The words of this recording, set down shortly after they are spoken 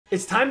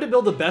It's time to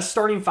build the best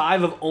starting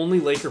 5 of only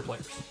Laker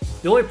players.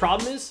 The only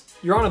problem is,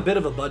 you're on a bit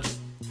of a budget.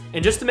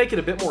 And just to make it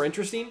a bit more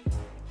interesting,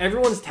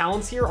 everyone's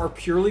talents here are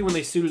purely when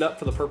they suited up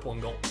for the purple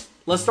and gold.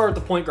 Let's start at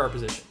the point guard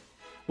position.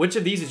 Which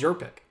of these is your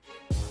pick?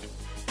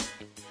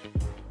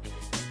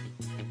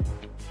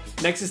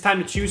 Next, it's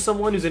time to choose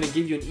someone who's going to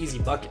give you an easy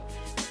bucket.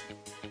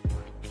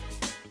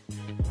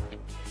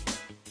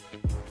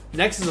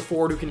 Next is a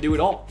forward who can do it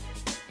all.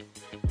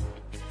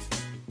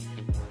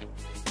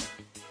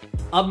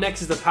 Up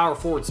next is the power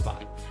forward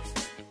spot.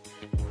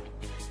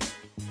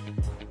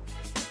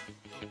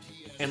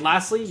 And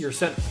lastly, your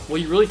center. Well,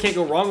 you really can't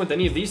go wrong with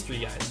any of these 3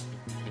 guys.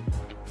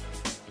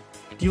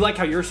 Do you like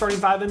how your starting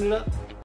 5 ended up?